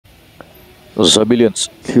Zabilians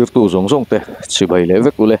thir tu zong zong te chi bai le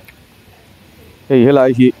vek ule hei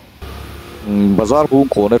helai hi bazar hung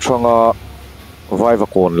ko na thanga vai va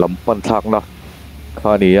kon lam pan thak na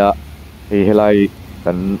khania hei helai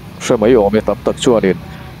kan hramai ome tam tak chuanin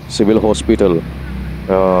civil hospital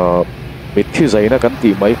mit khi zaina kan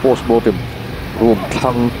ti mai postmortem room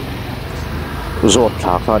thang zot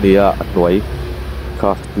thla khania noi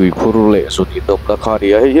kha tui khur le su ni dom na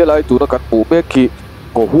khania hei helai tu na kan pu me ki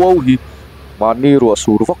ko huau hi mani ro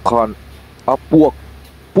sur vak khan apuak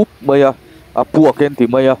pup maya apuak en ti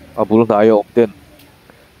maya abul na yo ten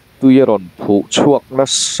tuyeron phu chuak na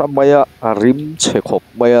samaya arim che khop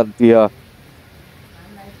maya tia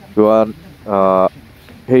chuan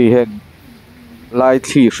hei heng lai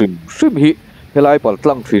thi hrim hi helai pal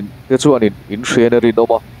tlang thin te chuan in scenery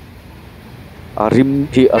doma arim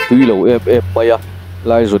hi atui lo em maya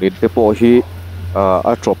lai zunin te po hi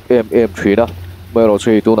a drop em thina mero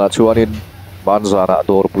chei tu na chuanin banzana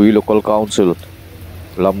dor pui local council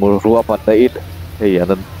lamur ruwa pandait hei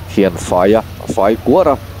anan hian fai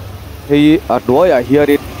kuara hei adnoya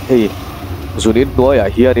hianin hei zunin noya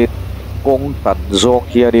hianin kong tan zong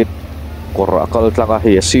hianin kor akal tlanga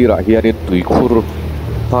hei sira hianin tui khur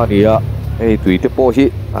thania hei tui te po hi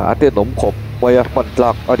ate nom khop maya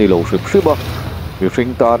pantlak ani lo hrim mi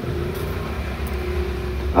hring tan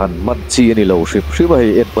an man chi ani lo hrim hei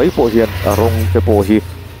en bai po hian arong te po hi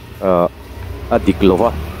adik lova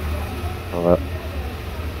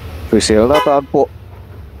Fisel na tan po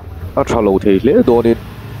a thalo thei hle donin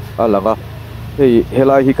alanga hei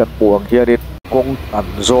helai hi kan puang hianin kong an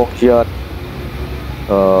zong hian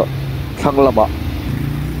thanglama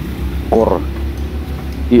kor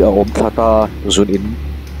hi a om thata zunin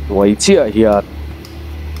wai chia hian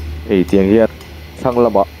hei tiang hian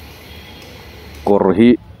thanglama kor hi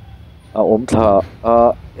a om tha a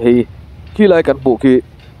hei kilai kan pu ki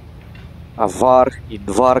avar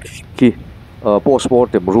invar ki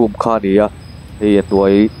postmortem room khania hei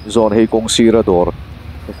tuai zone hei kong sira dor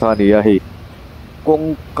khania hei kong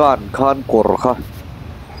kan khan kor kha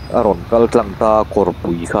aron kal tlang ta kor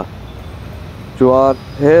pui kha chuan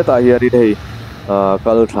he ta hian in hei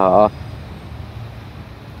kal tha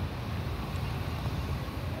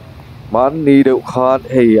man ni deuh khan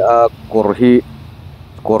hei a kor hi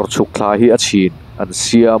kor chuk thla hi a chin an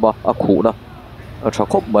siama a khuna a tha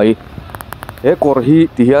khop mai he kor hi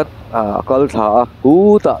ti hian kal tha hu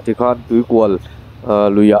ta ti khan tui kwal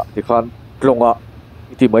luya ti khan tlonga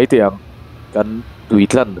ti mai tiang kan tui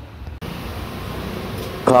tlan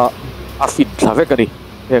kha a fit thlavek ani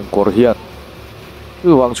heng kor hian tu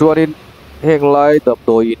wang chuanin heng lai dap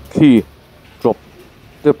doi in khi drop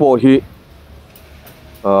te po hi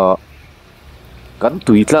kan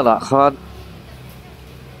tui tlana khan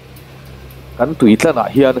kan tui tlana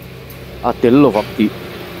hian a tel lovak ti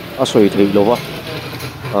a soi thei lova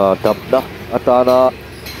damna atana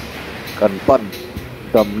kan pan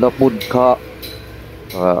damna mun kha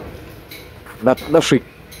nat na hrik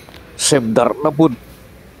semdar na mun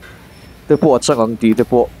te po changang ti te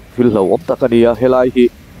po thil lo om takania helai hi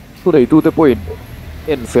tu nei tu te point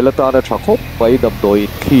en felata na thakop pai dam doi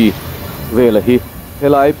khi vela hi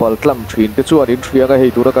helai pal tlang thin te chuan in thrianga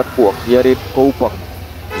hei tura kan puak hiarin ko pang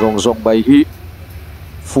zong bai hi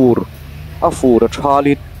fur a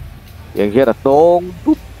thalin yang hian a tong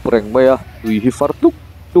tup reng maya tui hi far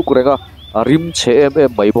tuk renga arim che em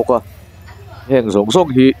mai boka heng zong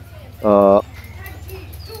hi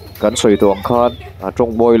kan soi tong khan a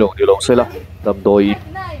tong boy lo ni lo sela dam doi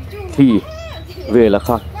thi vela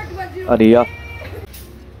kha ania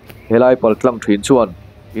helai pal tlang thin chuan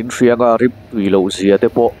in hrianga rip tui lo zia te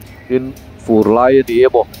po in fur lai ni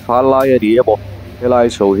emo thal lai ni emo helai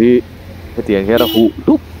so hi hetiang hian a hu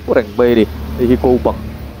tup reng mai ni hi ko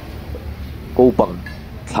bang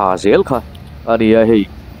thla zel kha ania hei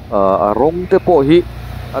a rong te po hi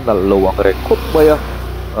anal lo ang rek khop maya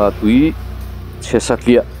tui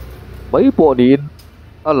chesakia mai po nin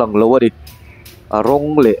alang lo ani a rong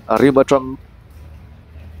le a rima tang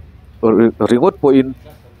ringot po in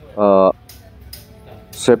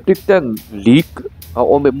septic tank leak a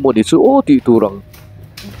om em moni chu o ti turang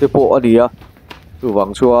te po ania chu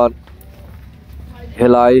wang chuan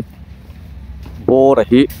helai bor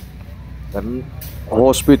hi kan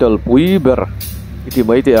hospital pui ber iti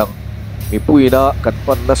mai tiang mi puina kan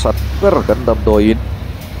pan na sat ber kan dam doin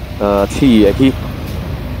thi hi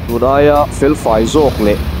tunaya fel fai zok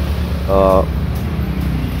le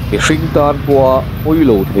mi hring tan bua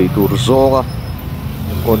oilo thei tur zonga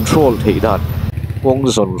control thei dan kong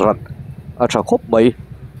zon ran a tha khop mai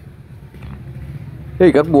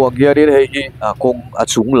hei kan buang hianin hei hi kong a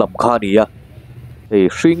chung lam kha nia hei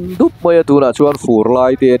hring dup mai tuna chuan fur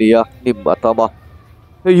lai te ania nim atama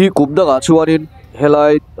hei hi kum danga chuanin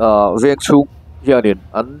helai veng chung hianin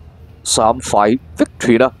an sam fai vek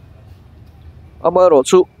thina ama ro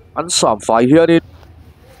chu an sam fai hianin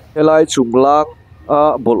helai chunglang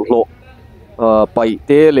bolhlo pai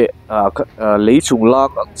te le lei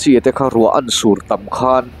chunglang ang chi te kha ruwa an sur tam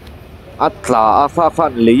khan atla a kha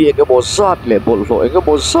khan lei engemaw zat le bolhlo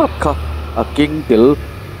engemaw zat kha a king til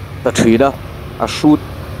ta thina a shoot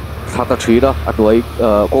thata thina a noi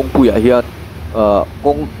kong puya hian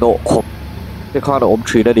kong no khop te khan om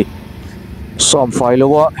thina ni sam fai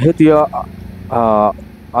lowa hetia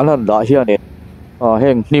alan da hianin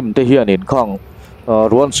heng nim te hianin khang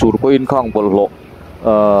ruan sur ko in khang bolhlo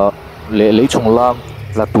le lei chunglang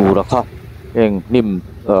la tura kha heng nim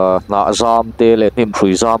na zam te le nim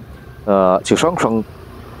thrui zam chi sang sang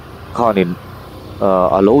khanin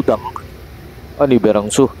alo dang ani berang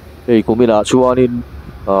chu ei kumina chuanin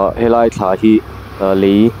helai thla hi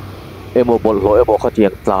lei emo bolhlo emo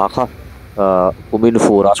khatiang tla kha kumin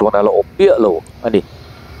fura chuan alo op pia lo ani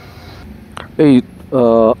ei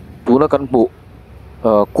tuna kan mu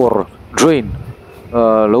kor drain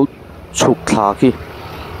lo chuk thla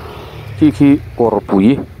khi kor pui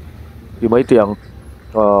ti mai tiang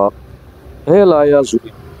helaya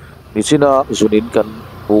zunin ni china zunin kan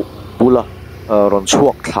bu bula ron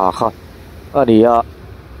chuak thla kha ania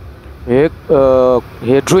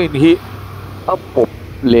he drain hi a pop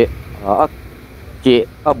le a ke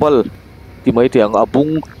abal ti mai tiang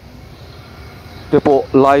abung te po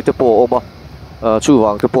lai te po oma chu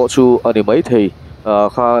wang te po chu ani mai thei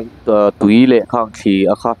khan tui le khang thi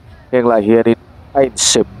a kha heng lai hianin ain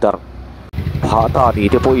sep dar pha ta ni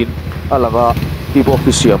te po in alanga ti bo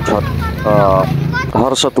ki siam that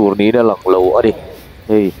har sa tur ni na lang lo ani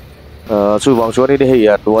hei chu wang chuan ni hei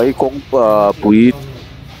nuai kong pui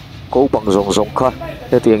ko bang zong zong kha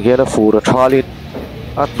te tiang hian a fur a thalin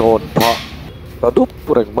at non pha ta dup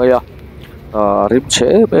reng maya rim che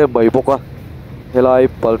me mai boka helai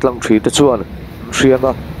paltlang thri te chuan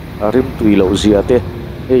hrianga rim tui lo zia te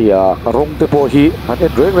hei rong te po hi han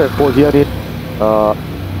en reng reng po hianin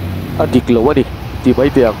adik lo ani ti mai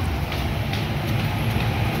tiang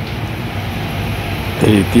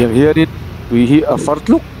hei tiang hianin tui hi a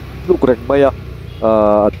fart luk reng maya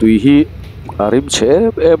tui hi rim che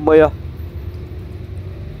em maya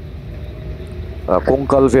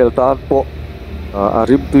kongkal vel tan po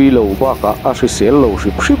rim tui lo ba ka a hrisel lo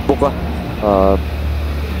hrim boka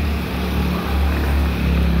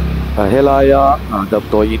helaya dam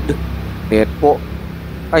to in nen po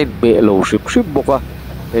ain be lo hrim boka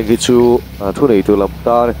engi chu thu nei tu lam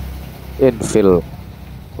ta enfil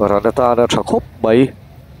ranata na thakop mai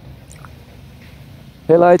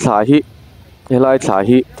helai thla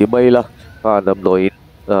hi ti mai la dam loin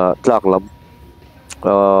tlak lam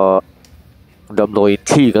dam loin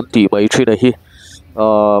thi kan ti mai thina hi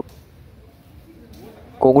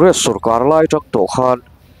congress sarkar lai tak to khan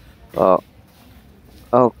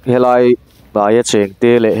helai baya cheng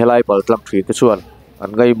te le helai baltlang thri te chuan an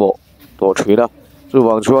ngai mo to thina chu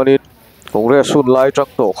wang chuanin congress sun lai tak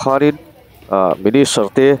to khanin minister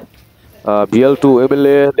te BL2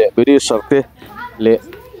 MLA le minister te le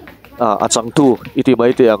achang tu iti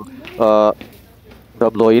mai tiang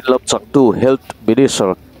dam loin lam chang tu health minister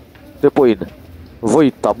te point voi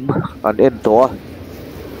tam an en to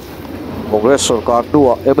congress sarkar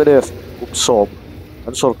nuwa MNF som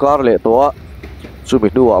an sarkar le to chumi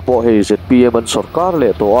nuwa po hei ZPM an sarkar le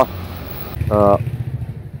to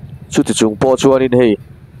chuti chung po chuanin hei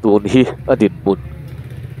tun hi adin mun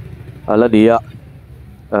alania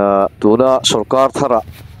tuna sarkar thara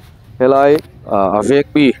helai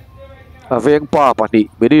aveng pa pani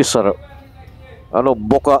minister anom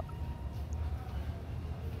boka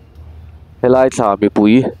helai thla mi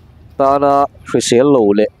pui tana hrisel lo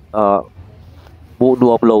le mu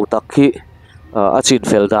nuam lo takhi achin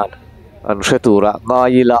feldan an hretura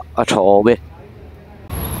ngaila a thawme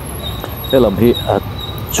helam hi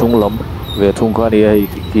chunglam ve thung khani ai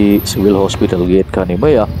ki civil hospital gate khani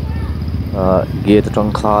maya gate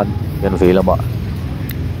tang khan yan velama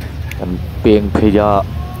an peng pheja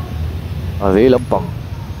avelam pang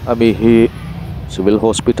ami hi civil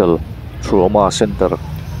hospital trauma center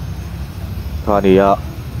khania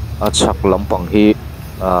achak lampang hi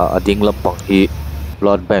ading lampang hi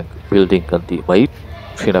blood bank building kan ti mai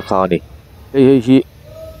thina khani hi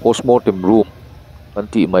postmortem room kan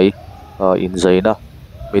ti mai in zaina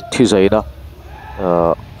mithi zaina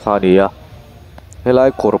khania helai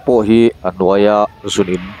korpo hi anwaya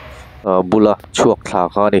zunin bula chuak thla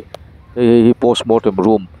khani hi postmortem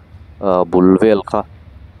room bulvel kha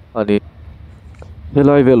ani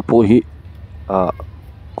helai vel po hi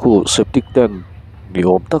khu septic tank ni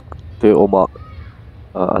om tak te oma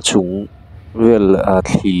chung vel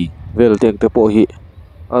thli vel teng te po hi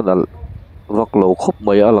anal vak lo khop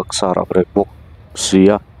mai alak sar abrek bok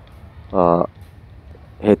sia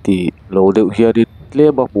heti lo deuh hianin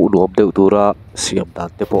tlema mu nuam deuh tura siam dan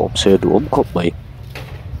te po om se duam khop mai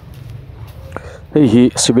hei hi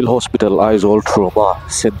civil hospital Aizawl trauma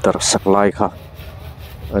center saklai kha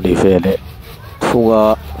ani vele thunga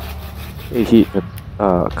hei hi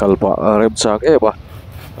kalpa rem chang eba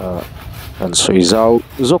an soizau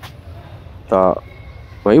zok ta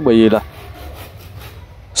mai la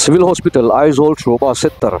civil hospital Aizawl trauma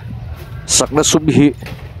center sakna sum hi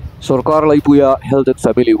sarkar lai puya health and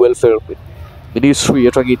family welfare ministry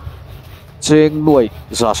atangin cheng nuai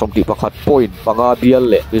za somti pakhat point panga bial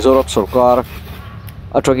le mizoram sarkar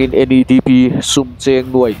atangin NEDP sum cheng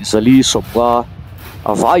nuai zali somga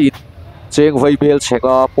avait cheng vaibel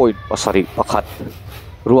chenga point pasari pakhat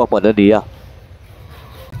ruwa manania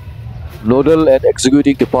nodal and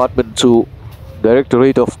executing department to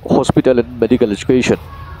Directorate of Hospital and Medical Education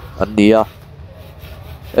Andia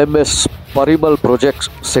MS Parimal Projects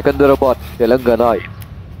Secunderabad Telangana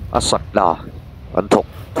Asakna Anthok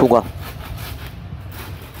Thunga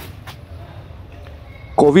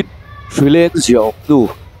COVID Filen Ziong Nu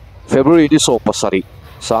February ni so pasari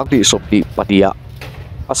Sangdi somdi patia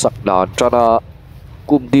Asakna Trana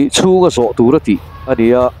Kumdi Chunga so turati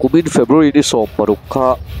Ania Kumin February ni so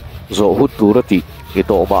parukha zo hut turati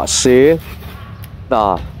ito ma se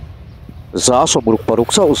na za somruk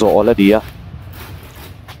paruk sa zo ola dia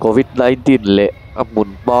COVID-19 le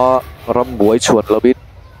amun ba ram buai chuan labit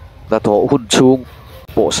na to hun chung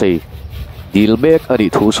po sei dil mek ani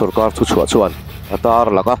thu sarkar thu chua chuan atar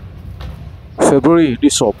langa February ni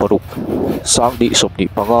so paruk sang ni somni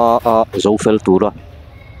panga a zo fel tura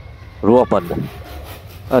ruapan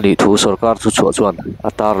ani thu sarkar thu chua chuan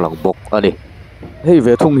atar lang bok ani hei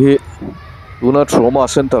ve thung hi tuna trauma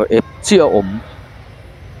center ep chia om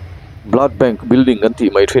blood bank building kan ti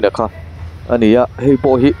mai thina kha ania hei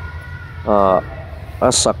po hi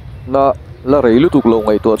asak na la reilu tuk lo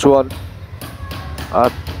ngai to chuan a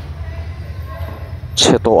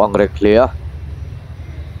cheto angrek lea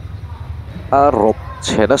a rop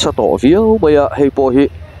chena sa to viau maya hei po hi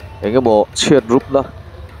engemo chen rup na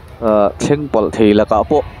thleng pal theila ka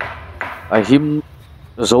po a him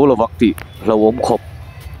zola wakti lawom khop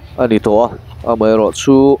ani to a mai ro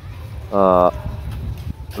chu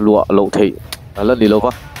lua lo thei ala ni lo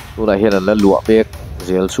ka tuna hian an la lua bek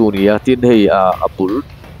zel chu ni a tin hei apul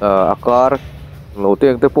akar lo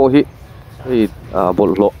teng te po hi hei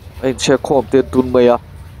bol lo ein che khom ten tun mai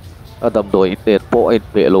adam doi net po en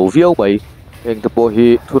pe lo viau mai eng te po hi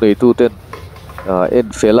thu nei tu ten en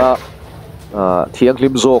fela thiang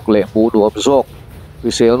lim zok le mu nuam zok pi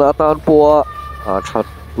sel na tan po that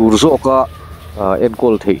tur zoka en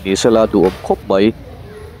kol thei ni sela du om khop mai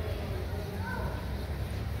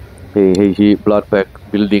hei blood bank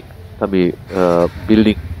building tami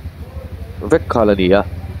building vek khalania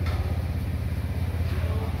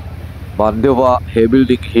mandewa he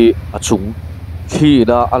building hi achung thi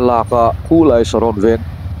na alaka khulai saron ven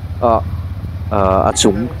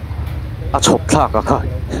achung achop thaka kha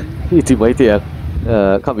hi ti mai te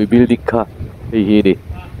kami building kha hi ni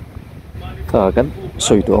kan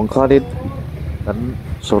soi to ang khanin kan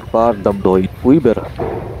sarkar dam doi pui ber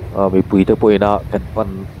mi pui te poina kan pan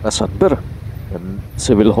asan ber kan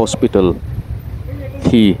civil hospital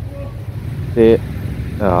thi te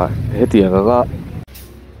heti anga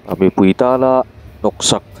mi pui ta na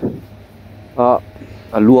noksak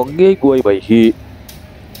luang ngei goi bai hi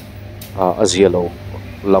azialo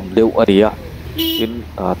lam deu aria in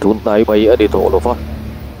tun nai bai ani to lova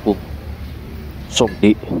som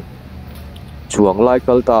ni chuang lai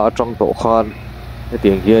kalta atang to khan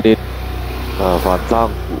tiang hianin van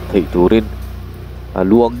tlang thei turin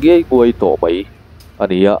luang ngei goi to bai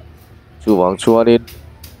ania chuwang chuanin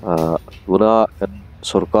tuna kan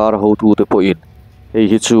sarkar ho tu te po in hei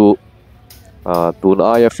hi chu tun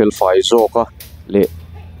IFL fai zoka le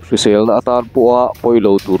fisel na atan puwa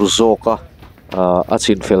poilo tur zoka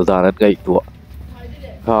achin feldan an ngai tu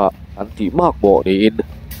ha anti mak bo ni in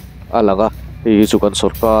alanga hei chu kan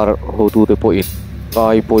sarkar ho tu te po in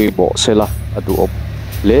ngai poi bo sela adu om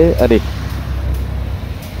le ani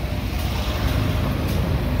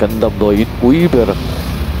kan dam doi pui ber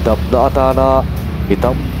dam da atana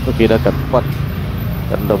hitam kina kan pan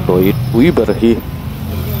kan dam doi pui ber hi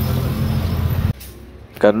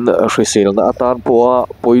kan hrisil na atan puwa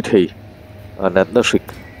poi thei anan na hrik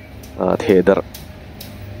thedar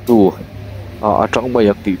tu atang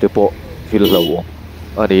mayak ti te po fil lo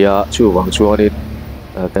ania chuwang chuanin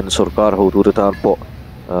kan sarkar ho tur tan po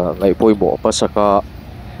ngai poi mo pasaka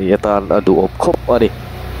ni atan adu op khop ani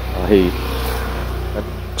hei kan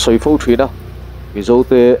soifo thina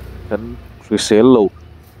mizote kan resell lo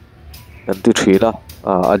kan ti thina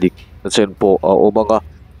adik chen po omanga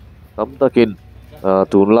tam takin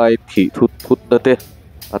tunlai thi thut na te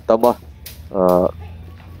atama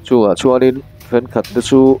chuanin fen khat te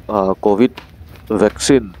chu covid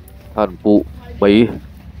vaccine han pu mai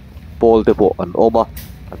pol te po an oma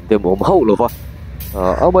an dem om hau lova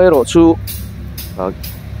amai ro chu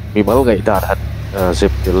mi mal ngai dar han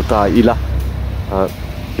zep tel ta ila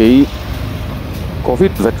cái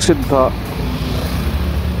covid vaccine ka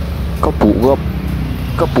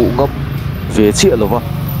pu ngam về chia lova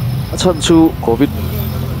chan chu covid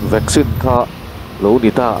vaccine ka lo ni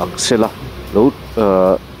ta ang sela lo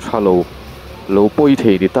thalo lo poi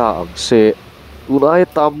the ni ta ang se tunai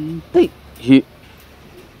tam te hi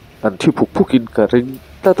an thi phukin ka ring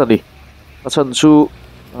ta tani chan chu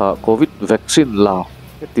covid vaccine la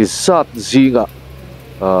ti zat zinga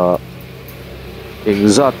eng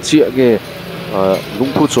zat chia nge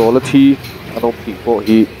lungphu chaw la thi anom ti po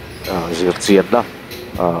hi zir chian na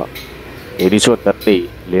eni chot kan nei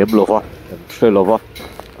lem lova kan thre lova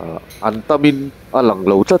antamin alang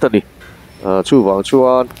lo ta tani chu wang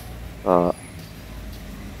chuan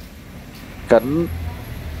kan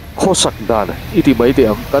khosak dan iti mai te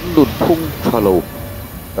ang kan nun phung thalo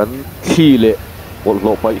kan thi le bol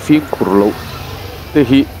lo pai phim khur lo te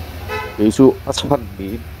hi ke chu achan ni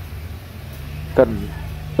kan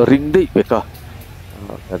ring dei beka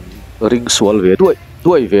kan ring sual ve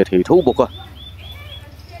duai ve thei tho boka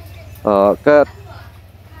ka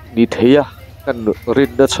ni theya kan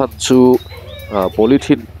rin da chan chu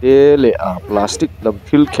polythene te le plastic lam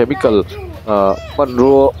thil chemical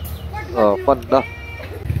panro panna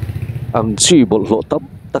ang chi bol lo tam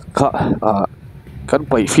takha kan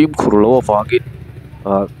pai phim khur lo wangin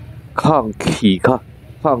khang khi kha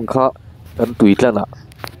kan tuitlana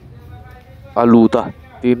aluta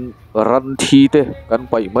tin ran thi te kan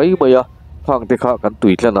pai mai maya phang te kha kan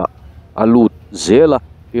tuitlana alut zela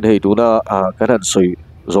tin hei tuna kan han soi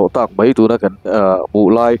zo tak mai tuna kan mu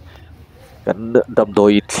lai kan dam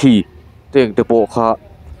doi thi teng te po kha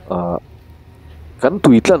kan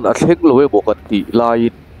tuitlan a thleng lo e bo kan ti lai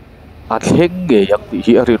a thleng nge yang ti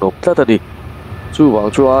hi ari nom tla tani chu wang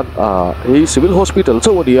chuan hei civil hospital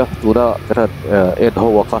chawnia tuna kan han en ho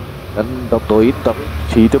wa kha kan dam doi tam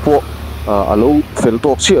thi te po alo fel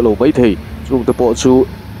tok chi alo mai thei chung te po chu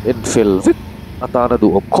en fel vit atana du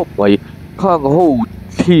om khop mai khang ho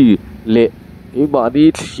thi le cái mà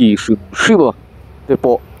đi thì sưng mà thế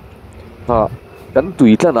bộ kan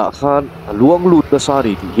tuitlana khan luang lut na sa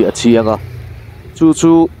ri hi achianga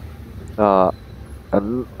chu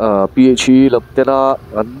kan PhD lam tena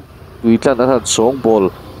an tuitlana han song bol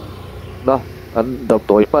na an dam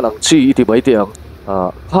toy palang chi ti mai te ang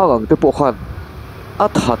hangang te po khan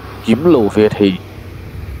athat kim lo ve thei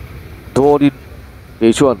donin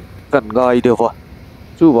ke chuan kan ngai dewa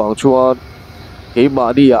chu wang chuan cái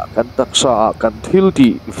mà đi kan taksa kan thil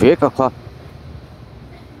ti ve ka kha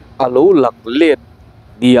alo lang len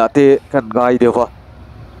nia te kan ngai dewa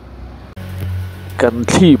kan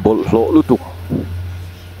thi bol lo lu tu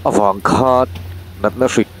awang khat nat na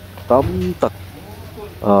rik tam tak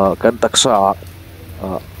kan taksa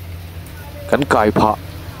kan kai pha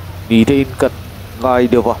ni te in kan ngai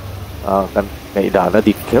dewa kan ngai da na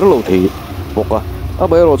dik kher lo thei boka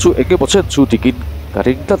amai ro chu eke bochen chu tikin ka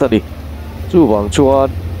ring ta tani chu wang chuan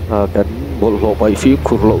kan bol lo pai phim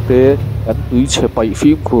khur lo te kan tui che pai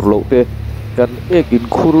phim khur lo te kan ekin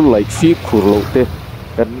khur lai phim khur lo te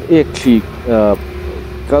kan ek thi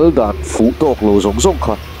kal dan fu tok lo zong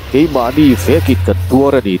kha ke ma ni fe kit kan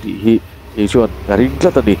tuar ani ti hi chuan ka ring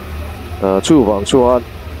tla tani chu wang chuan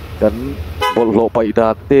kan bol lo pai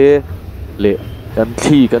da te le kan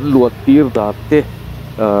thi kan luan tir da te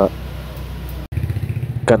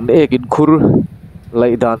kan ekin khur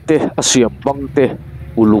lai dan te asiam bang te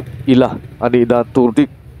uluk ila ani dan turdik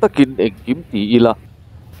takin engkim ti ila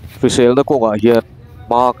fisel na ko nga hian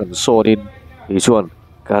ma kan sonin hi chuan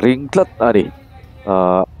karing tlat ani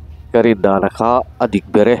karin dana kha adik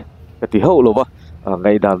bere kati ho lova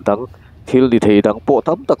ngai dan tang thil di thei dang po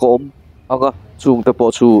tam ta kom anga chung te po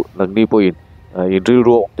chu nang ni poin in ri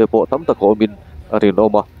ro te po tam ta ko min arin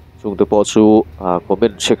oma chung te po chu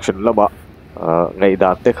comment section lama ngai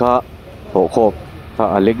dan te kha ho khom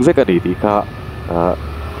leng vek ani ti kha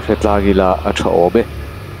hretlangila a tha ome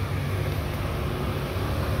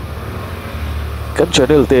kan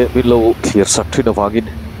channel te min lo clear sak thin awangin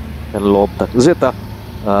kan lom tak zeta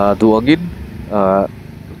duangin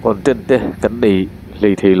content te kan nei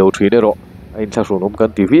lei thei lo thine ro in thla ru nom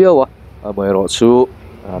kan ti viawa mai ro chu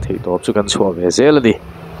thei top chu kan chhuak ve zel ani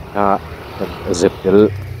kan zep tel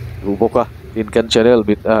lu boka in kan channel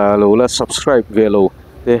bit lo la subscribe ve lo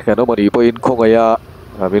te kan omani po in khongaya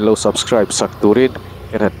min lo subscribe sak turin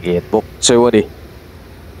kan han ngen bok chewani